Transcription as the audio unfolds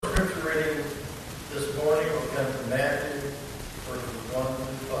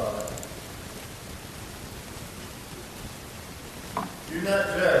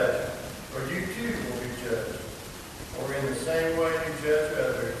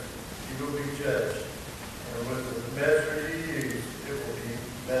will be judged. And with the measure you use, it will be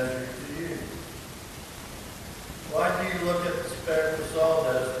measured to you. Why do you look at the speck of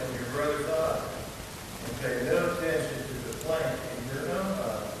sawdust in your brother's eye and pay no attention to the plank in your own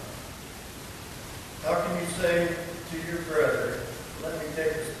eye? How can you say to your brother, let me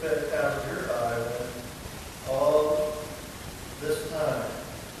take the speck out of your eye, when all this time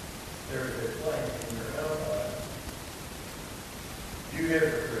there is a plank in your own eye? You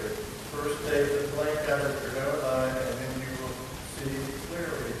hypocrite, first take the plank out of your own eye, and then you will see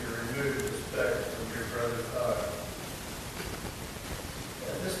clearly to remove the speck from your brother's eye.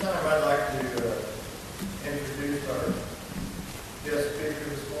 At this time, I'd like to introduce our guest speaker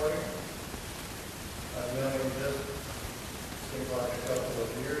this morning. I've known him just seems like a couple of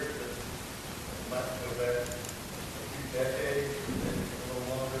years, but it might go back a few decades, maybe a little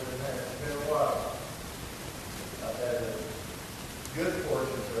longer than that. It's been a while. I've had a good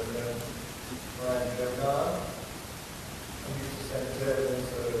fortune to have known Brian Jovan. I'm used to saying Zebulon,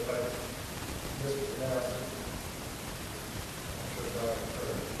 so if I mispronounce it, I'm sure Brian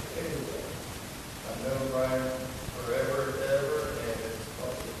heard it. Anyway, I've known Brian forever and ever, and it's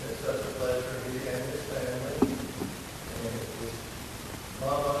been such a pleasure, he and his family. And his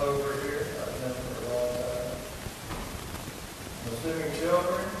mama over here, I've known for a long time. I'm assuming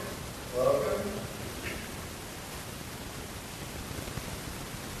children, welcome.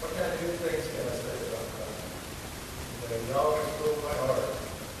 What kind of good things can I say about Brian? He always broke my heart,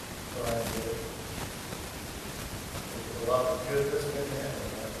 Brian did. There's a lot of goodness in him,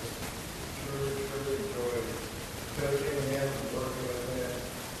 and I just truly enjoyed coaching him and working with him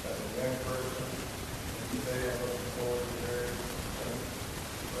as a young person. And today I'm looking forward to their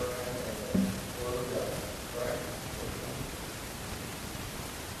program and the Word of God. Right?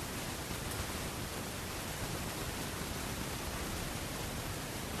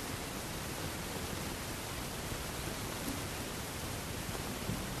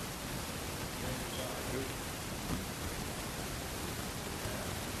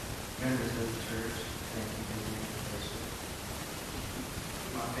 Members of the church, thank you for the invitation.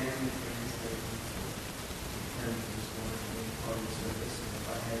 My family and friends, thank you for returning to this morning and being part of the service. And if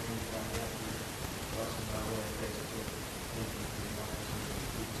I have anybody out here watching by way of Facebook, thank you for the opportunity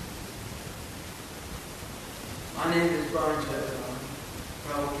to speak to you. My name is Brian Jovan.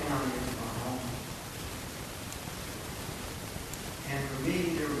 Trumbull County is my home. And for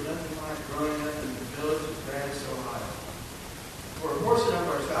me, there was nothing like growing up in the village of Gratis, Ohio. For a portion of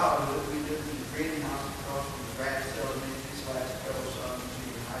our childhood, we lived in the greenhouse across from the Gratis Elementary / Carroll Southern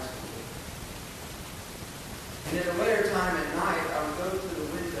Junior High School. And in the winter time at night, I would go to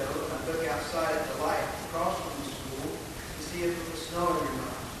the window and I'd look outside at the light across from the school to see if it was snowing or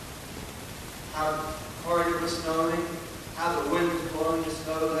not. How hard it was snowing, how the wind was blowing the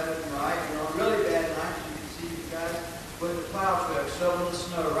snow left and right. And on really bad nights, you could see you guys with the plow truck shoveling the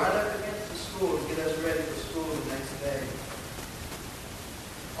snow right up against the school to get us ready for school the next day.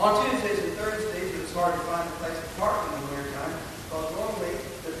 On Tuesdays and Thursdays, it was hard to find a place to park in the wintertime, because normally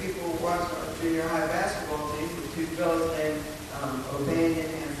the people who watch our junior high basketball team, the two fellows named O'Banion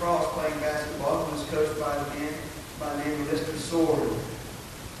and Frost playing basketball, who was coached by a man by the name of Mr. Sword.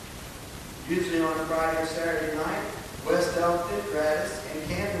 Usually on a Friday or Saturday night, West Elkton, Gratis, and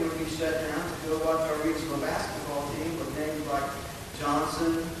Camden would be shut down to go watch our regional basketball team with names like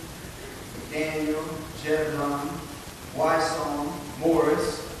Johnson, McDaniel, Jevon, Wysong,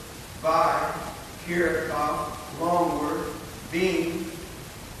 Morris, Vi, Kirikoff, Longworth, Bean,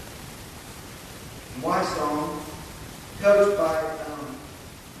 and Wysong, coached by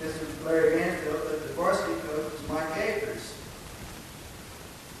Mr. Larry Manfield, but the varsity coach was Mike Akers.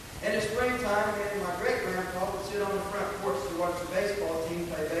 In the springtime, me and my great-grandpa would sit on the front porch to watch the baseball team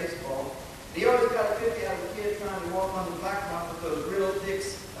play baseball. And he always got a kick out of the kid trying to walk on the blacktop with those real thick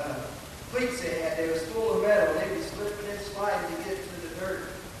cleats they had. They were full of metal. They'd be slipping and sliding to get to the dirt.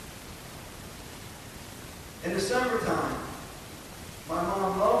 In the summertime, my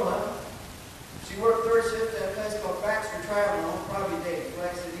mom Lola, she worked third shift at a place called Baxter Travel on probably days,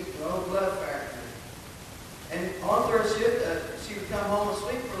 Flex and Eat, the old blood factory. And on third shift, she would come home and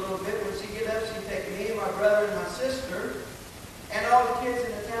sleep for a little bit. When she'd get up, she'd take me and my brother and my sister and all the kids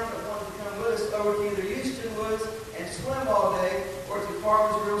in the town that wanted to come with us over to either Houston Woods and swim all day or to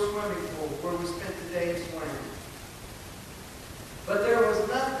Farmers Real Swimming Pool, where we spent the day swimming. But there was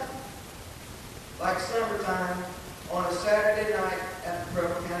nothing like summertime on a Saturday night at the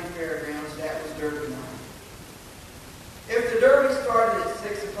Preble County Fairgrounds. That was Derby night. If the Derby started at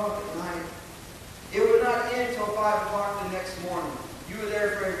 6 o'clock at night, it would not end until 5 o'clock the next morning. You were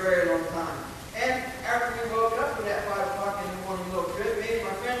there for a very long time. And after we woke up for that 5 o'clock in the morning little trip, me and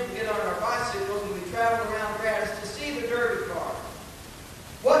my friends would get on our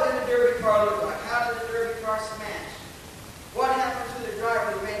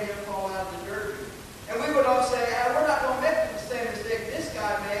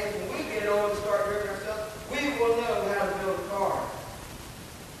inside man, when we get old and start driving ourselves, we will know how to build a car.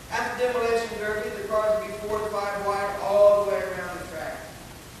 At the demolition derby, the cars will be 4 to 5 wide all the way around the track.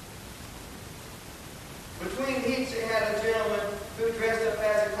 Between heats, they had a gentleman who dressed up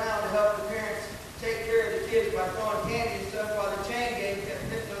as a clown to help the parents take care of the kids by throwing candy and stuff while the chain gang kept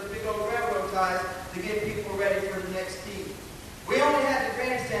hitting those big old railroad ties to get people ready for the next heat. We only had the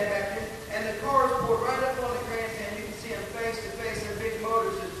grandstand back then, and the cars pulled right up on the grandstand. You can see them face to face, their big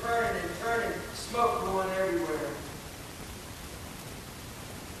motors just turning and turning, smoke going everywhere.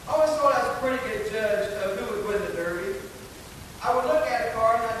 I always thought I was a pretty good judge of who would win the derby. I would look at a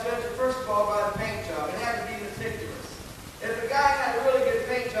car and I'd judge it first of all by the paint job. It had to be meticulous. If a guy had a really good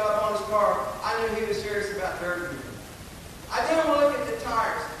paint job on his car, I knew he was serious about derbying. I then would look at the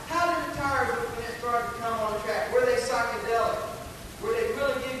tires. How did the tires look when it started to come on the track? Were they psychedelic? Were they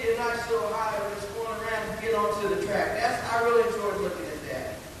really give you a nice little high when it's going around to get onto the track? I really enjoyed looking at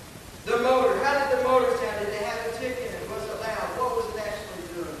that. The motor. How did the motor sound? Did they have a tick in it? Was it loud? What was it actually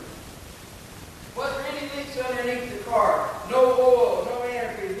doing? Was there any leaks underneath the car? No oil, no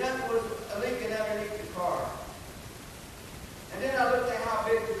antifreeze, nothing was leaking underneath the car. And then I looked at how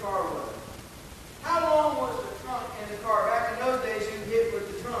big the car was. How long was the trunk in the car? Back in those days, you hit with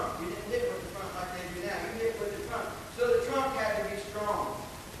the trunk. You didn't hit with the front like they do now. You hit with the trunk. So the trunk had to be strong.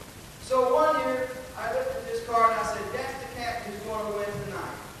 So one year, I looked at this car and I said, that's the cat who's going to win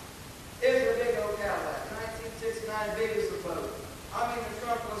tonight. It was a big old Cadillac, 1969, big as a boat. I mean, the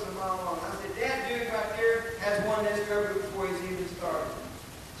trunk was a mile long. I said, that dude right there has won this derby before he's even started.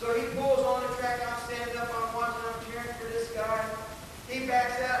 So he pulls on the track, I'm standing up, I'm watching, I'm cheering for this guy. He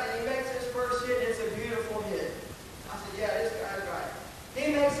backs out and he makes his first hit, and it's a beautiful hit. I said, yeah, this guy's right.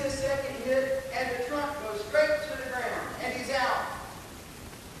 He makes his second hit, and the trunk goes straight to the ground, and he's out.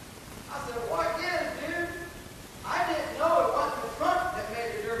 I said, what is, dude? I didn't know it wasn't the trunk that made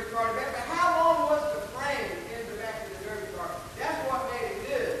the derby car back, but how long was the frame in the back of the derby car? That's what made it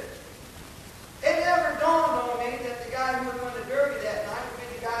good. It never dawned on me that the guy who would win the derby that night would be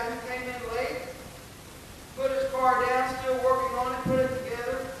the guy who came in late, put his car down, still working on it, put it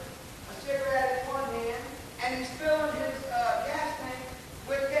together, a cigarette in one hand, and he's filling his gas tank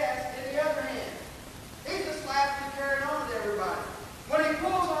with gas in the other hand. He's just laughing and carrying on with everybody. When he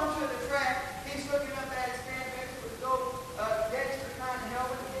pulls onto the track, he's looking up at his spandex with his old gangster kind of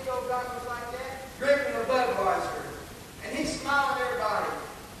helmet, big old goggles like that, drinking a Budweiser. And he's smiling at everybody.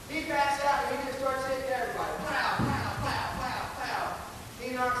 He passes out and he just starts hitting everybody. Pow, pow, pow, pow, pow.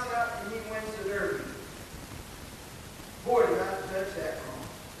 He knocks it out and he wins the derby. Boy, did I judge that wrong.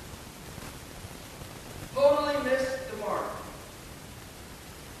 Totally missed the mark.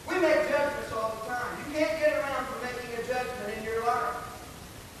 We make judgments all the time. You can't get around from making a judgment in your life.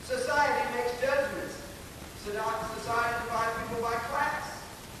 Society makes judgments. Society divides people by class.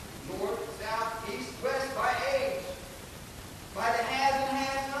 North, south, east, west,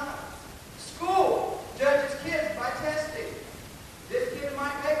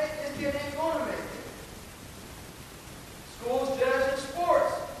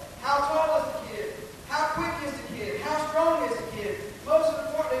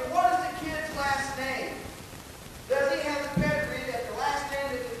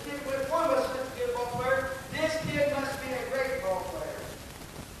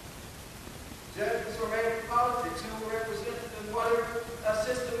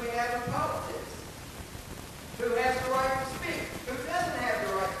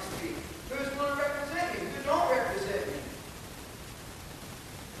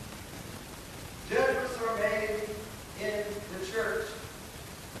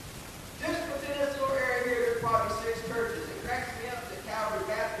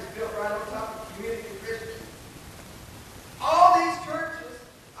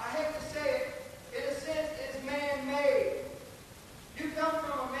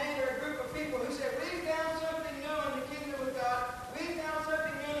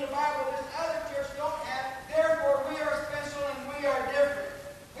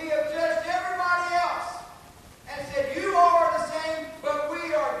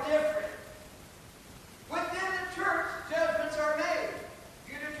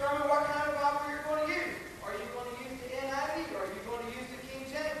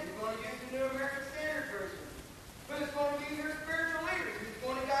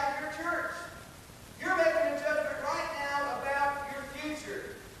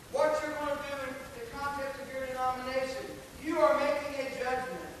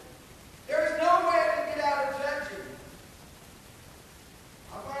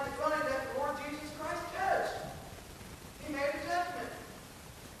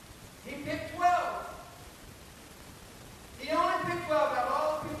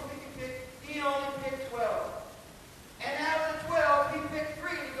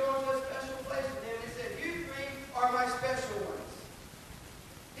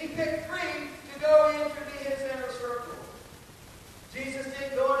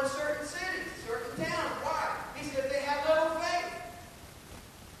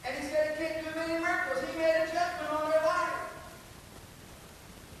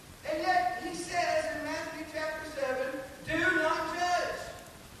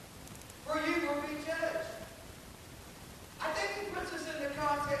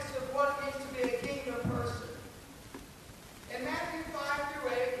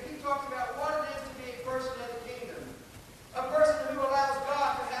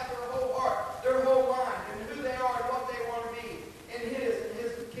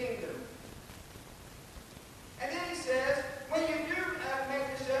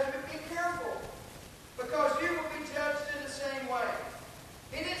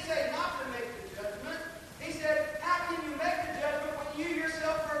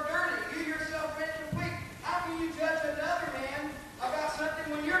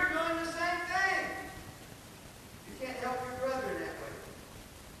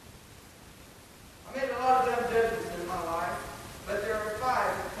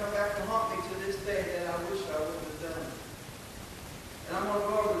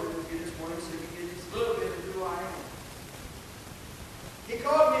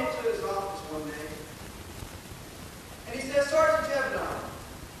 me into his office one day, and he said, Sergeant Jevedon,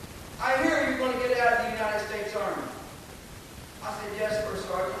 I hear you're going to get out of the United States Army. I said, yes, First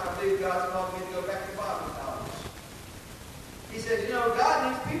Sergeant. I believe God's called me to go back to Bible college. He said, you know,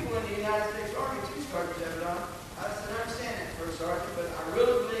 God needs people in the United States Army too, Sergeant Jevedon. I said, I understand that, First Sergeant, but I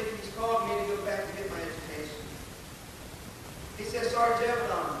really believe He's called me to go back to get my education. He said, Sergeant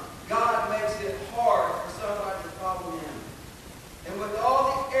Jevedon, God makes it hard for somebody to follow Him. And with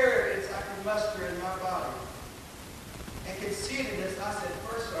all the arrogance I can muster in my body and conceitedness, I said,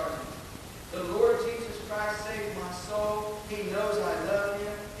 First Sergeant, the Lord Jesus Christ saved my soul. He knows I love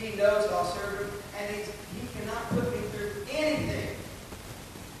Him. He knows I'll serve Him. And He cannot put me through anything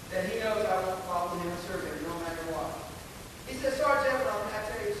that He knows I won't follow Him and serve Him no matter what. He said, Sergeant Jevedon, may I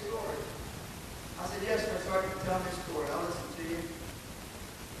tell you a story? I said, yes, First Sergeant, tell me a story. I'll listen to you.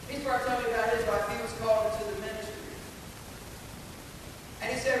 He started telling me about his life. He was called into the ministry.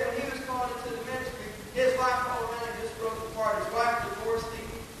 And he said when he was called into the ministry, his life all around him just broke apart. His wife divorced him.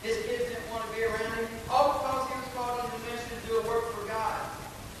 His kids didn't want to be around him. All because he was called into the ministry to do a work for God.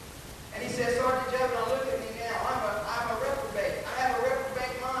 And he said, Sergeant Jevedon, look at me now. I'm a reprobate. I have a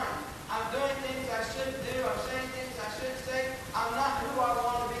reprobate mind. I'm doing things I shouldn't do. I'm saying things I shouldn't say. I'm not who I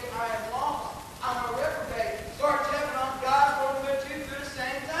want to be. I am lost. I'm a reprobate. Sergeant Jevedon, God's going to put you through the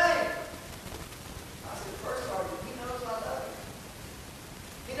same thing. I said, First Sergeant, He knows I love Him.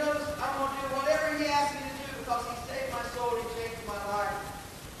 He knows I'm going to do whatever He asks me to do because He saved my soul and He changed my life.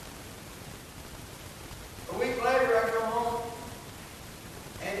 A week later, I go home,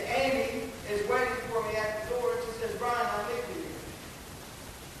 and Amy is waiting for me at the door, and she says, Brian, I'm leaving you.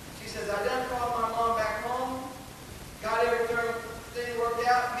 She says, I done called my mom back home, got everything worked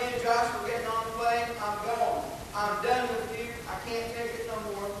out. Me and Josh were getting on the plane. I'm gone. I'm done with you. I can't take it no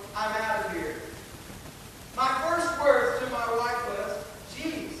more. I'm out of here. My first words to my wife was,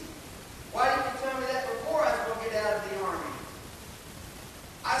 geez, why didn't you tell me that before I was going to get out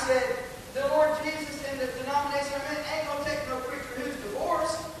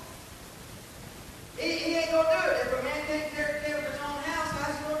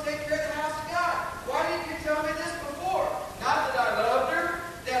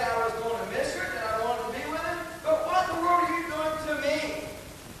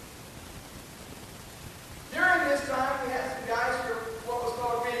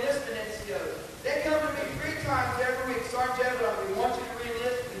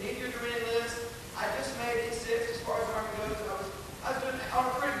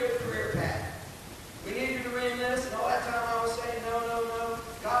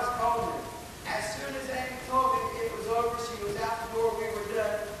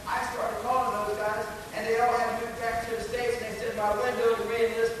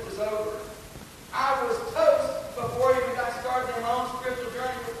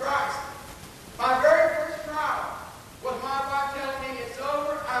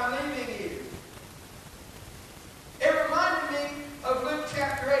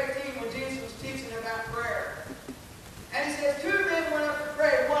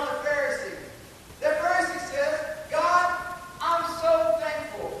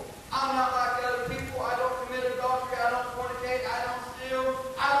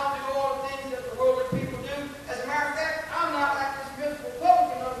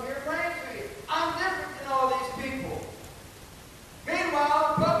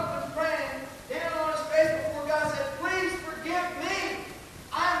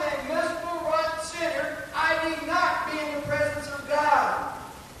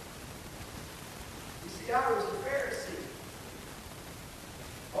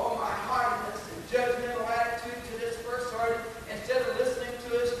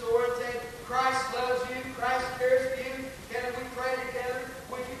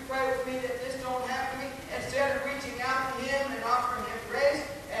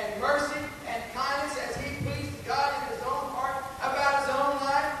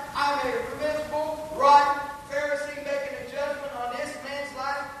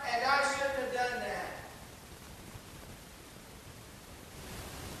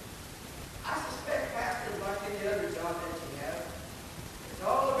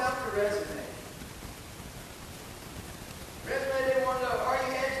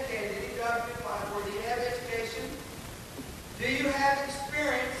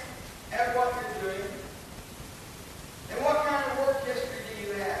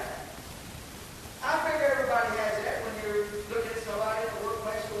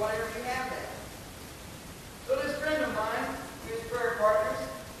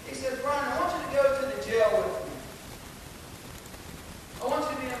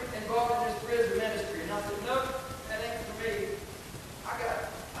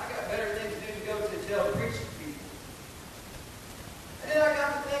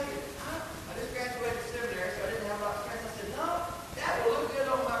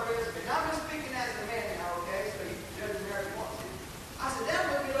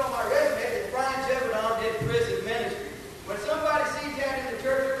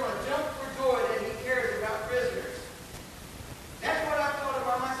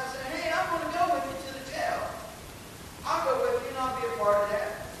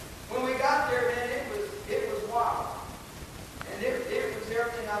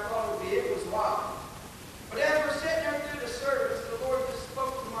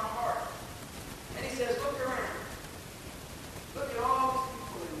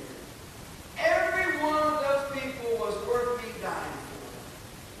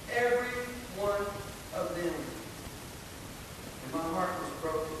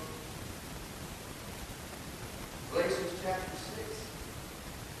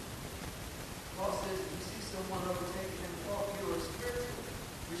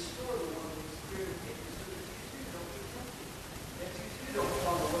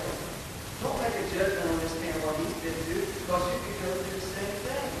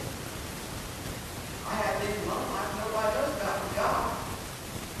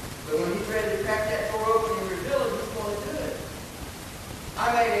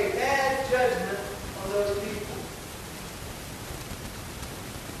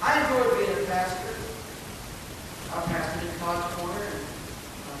I pastored in College Corner, and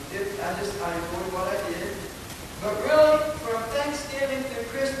I enjoyed what I did. But really, from Thanksgiving to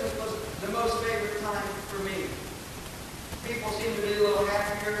Christmas was the most favorite time for me. People seem to be a little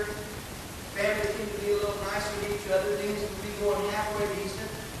happier. Families seem to be a little nicer to each other. Things would be going halfway decent.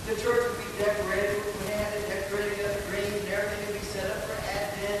 The church would be decorated. We had it decorated up, greens, and everything would be set up for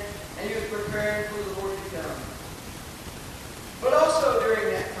Advent, and you were preparing for the Lord to come. But also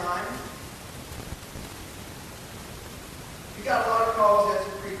during that time, you got a lot of calls as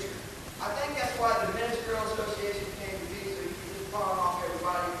a preacher. I think that's why the Ministerial Association came to be, so you can just palm off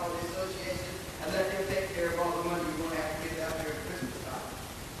everybody on the association and let them take care of all the money you're going to have to get out there at Christmas time.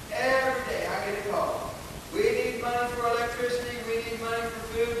 Every day I get a call. We need money for electricity. We need money for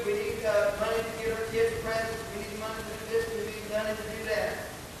food. We need money to get our kids presents. We need money to do this. We need money to do that.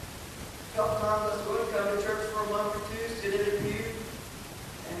 A couple times I would come to church for a month or two, sit in a pew,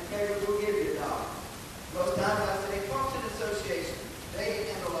 and maybe we'll give you $1. Most times I say, talk to the association.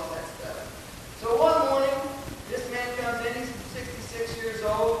 They handle all that stuff. So one morning, this man comes in. He's 66 years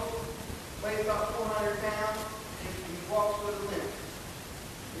old, weighs about 400 pounds, and he walks with a limp.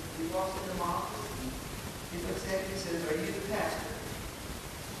 He walks into my office, and he looks at me and says, "Are you the pastor?"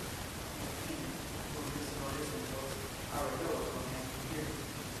 I already know what's going to happen here.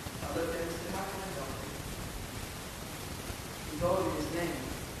 I looked at him and said, "How can I help you?" He told me his name.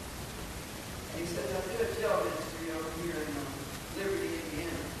 And he said, "I do a jail ministry over here in Liberty,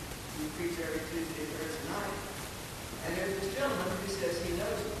 Indiana. We preach every Tuesday, Thursday night. And there's this gentleman who says he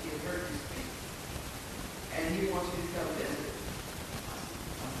knows he had heard you speak. And he wants you to come visit."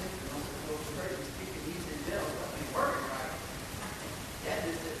 I'm thinking, I said, "Well, he heard you speak and he's in jail, so I ain't working right. That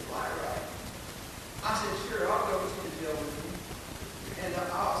just didn't fly right." I said, "Sure, I'll go to the jail with you. And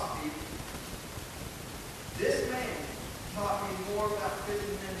I'll speak." This man taught me more about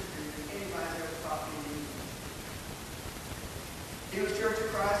prison ministry than anybody's ever taught me in England. He was Church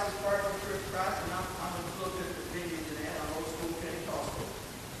of Christ, as part of the Church of Christ, and I'm a little different venue than that. I'm old school Pentecostal.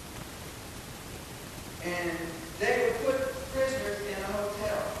 And they would put prisoners in a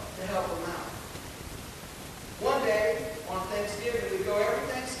hotel to help them out. One day, on Thanksgiving, we go every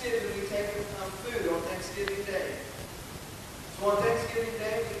Thanksgiving, we take them food on Thanksgiving Day. So on Thanksgiving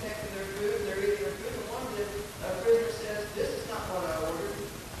Day, we take them their food, and they're eating their food, and one of the prisoners says, "This is not what I ordered.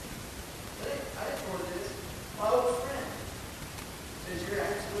 I didn't order this. My old friend says, you're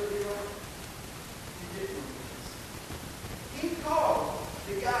absolutely right. You didn't order this." He called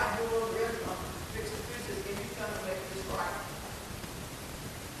the guy who owned the restaurant to fix the food, says, "Can you come and make this right?"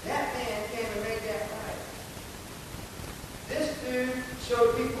 That man came and made that right. This dude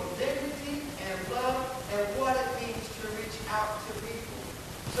showed people dignity and love and what it means to reach out to people.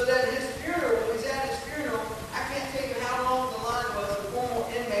 So that at his funeral, when he's at his funeral, I can't tell you how long the line was of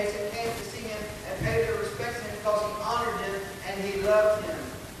formal inmates that came to see him and pay their respects to him because he honored him and he loved him.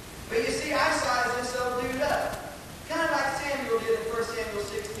 But you see, I size this old dude up. Kind of like Samuel did in 1 Samuel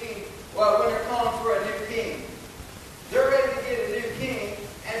 16, well, when they're calling for a new king. They're ready to get a new king,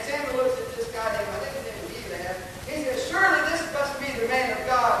 and Samuel looks at this guy named, I think his name was Eliab. He says, "Surely this must be the man of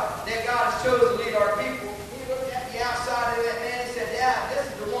God that God has chosen to lead our people." He looked at the outside of that man and said, "Yeah, this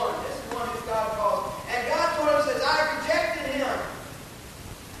is the one. This is the one who God calls." And God told him, says, "I rejected him.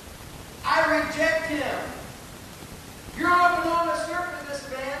 I reject him. You're not on the surface of this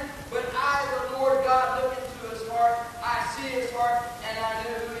man, but I, the Lord God, look into his heart. I see his heart, and I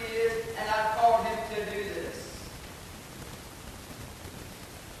know who he is, and I've called him to do this."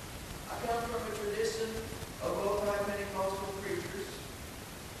 I come from a tradition of old time Pentecostal preachers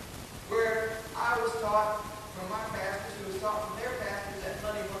where I was taught from my pastors, who was taught from their pastors, that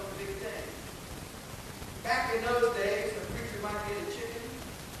money wasn't the big thing. Back in those days, a preacher might get a chicken,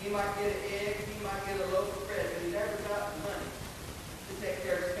 he might get an egg, he might get a loaf of bread, but he never got the money to take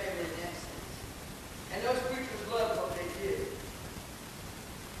care of his family in that sense. And those preachers loved what they did.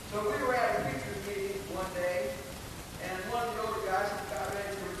 So we were at a preacher's meeting one day, and one of the older guys got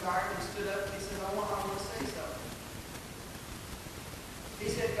ready to retire, and he stood up and he said, I want to say something. He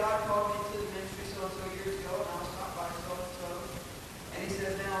said, "God called me to the ministry so-and-so years ago, and I was taught by so-and-so." And he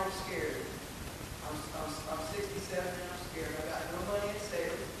says, "Now I'm scared. I'm 67 and I'm scared. I got no money in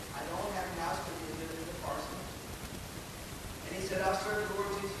savings. I don't have a house because he lived in the parsonage." And he said, "I've served the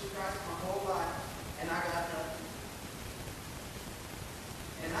Lord Jesus Christ my whole life, and I got nothing."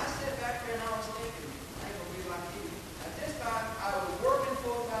 And I sat back there and I was thinking, I ain't going to be like you. At this time, I was working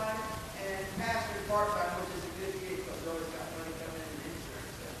full-time and pastoring part-time, which is a good gig because you always got money coming in and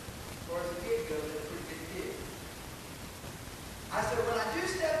insurance. So as far as the gig goes, it's a pretty good gig. I said, when I do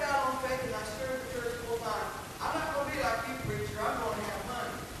step out on faith and I serve the church full-time, I'm not going to be like you, preacher.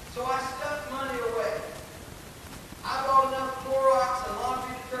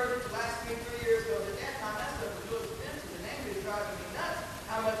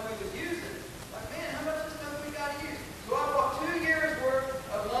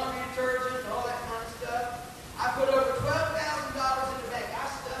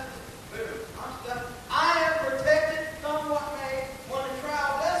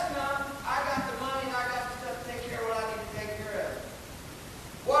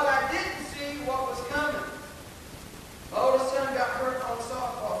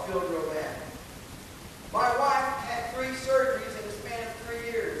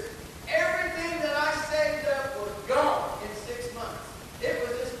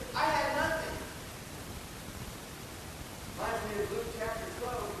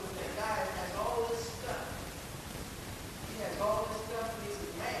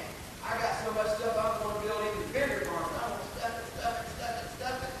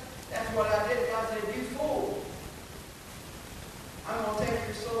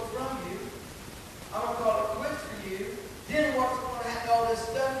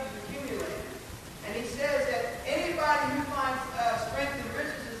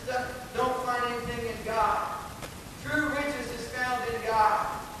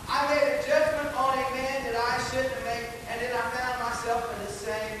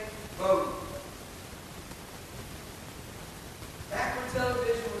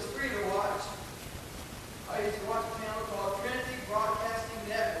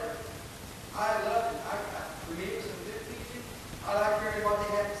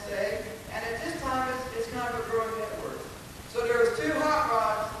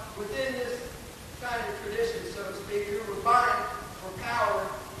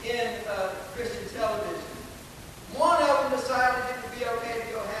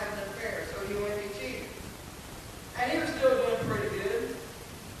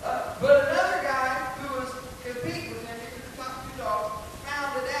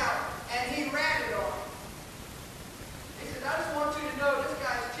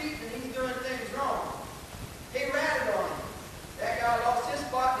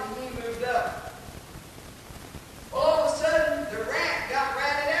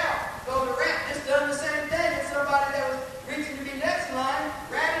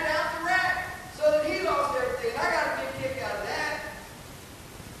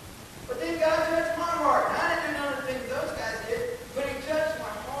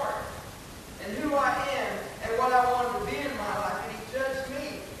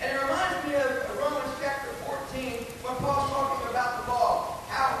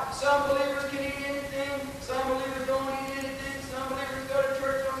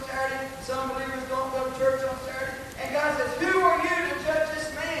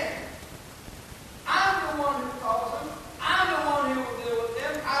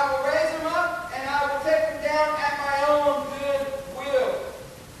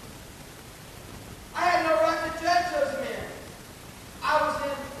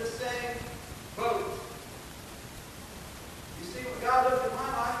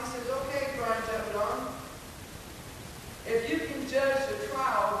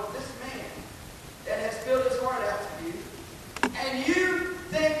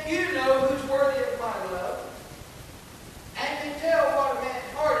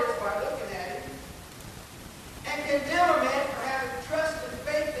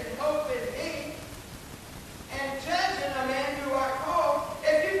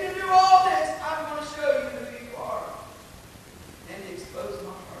 expose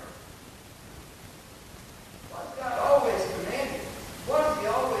my heart? What has God always commanded? What has He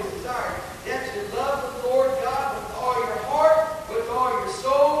always desired? That you love the Lord God with all your heart, with all your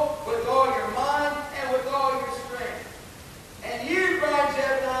soul, with all your mind, and with all your strength. And you, Brian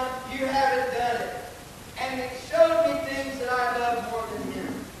Jevon, you haven't done it. And it showed me things that I love more than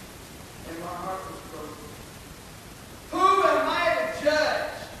Him. And my heart was broken. Who am I to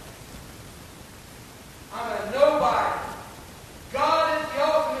judge? I'm a nobody. God is the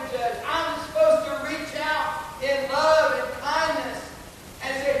ultimate judge. I'm supposed to reach out in love and kindness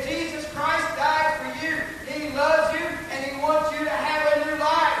and say, Jesus Christ died for you. He loves you and He wants you to have a new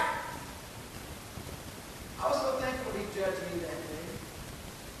life. I was so thankful He judged me that day.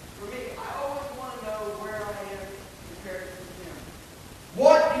 For me, I always want to know where I am compared to Him.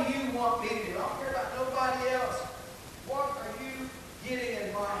 What do you want me to do? I don't care about nobody else. What are you getting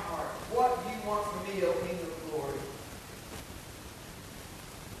in my heart? What do you want from me, O King of Glory?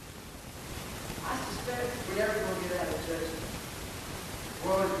 I suspect we're never going to get out of judgment.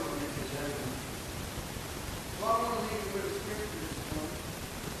 We're always going to make a judgment. So I want to leave you with a scripture this morning.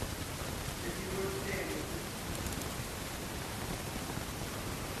 If you would stand with me.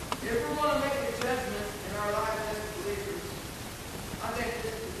 If we're going to make a judgment in our lives as believers, I think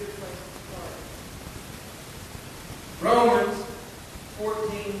this is a good place to start. Romans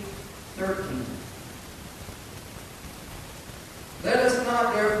 14:13. Let us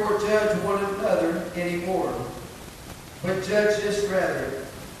not therefore judge one another anymore, but judge this rather,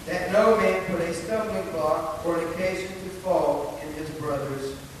 that no man put a stumbling block or an occasion to fall in his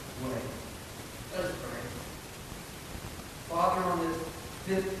brother's way. Let us pray. Father, on this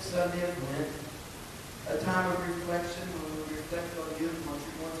 5th Sunday of Lent, a time of reflection when we reflect on you and what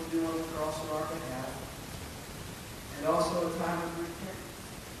you want to do on the cross on our behalf, and also a time of repentance.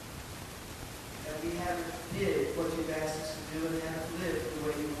 That we haven't did what you've asked us to do and haven't lived the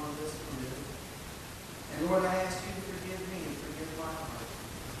way you want us to live. And Lord, I ask you to forgive me and forgive my heart.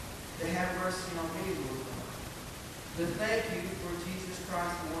 To have mercy on me, Lord God. To thank you for Jesus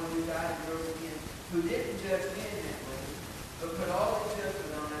Christ, the one who died and rose again, who didn't judge me in that way, but put all the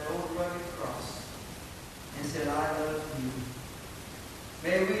judgment on that old rugged cross and said, I love you.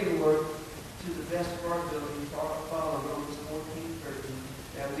 May we, Lord, to the best of our ability,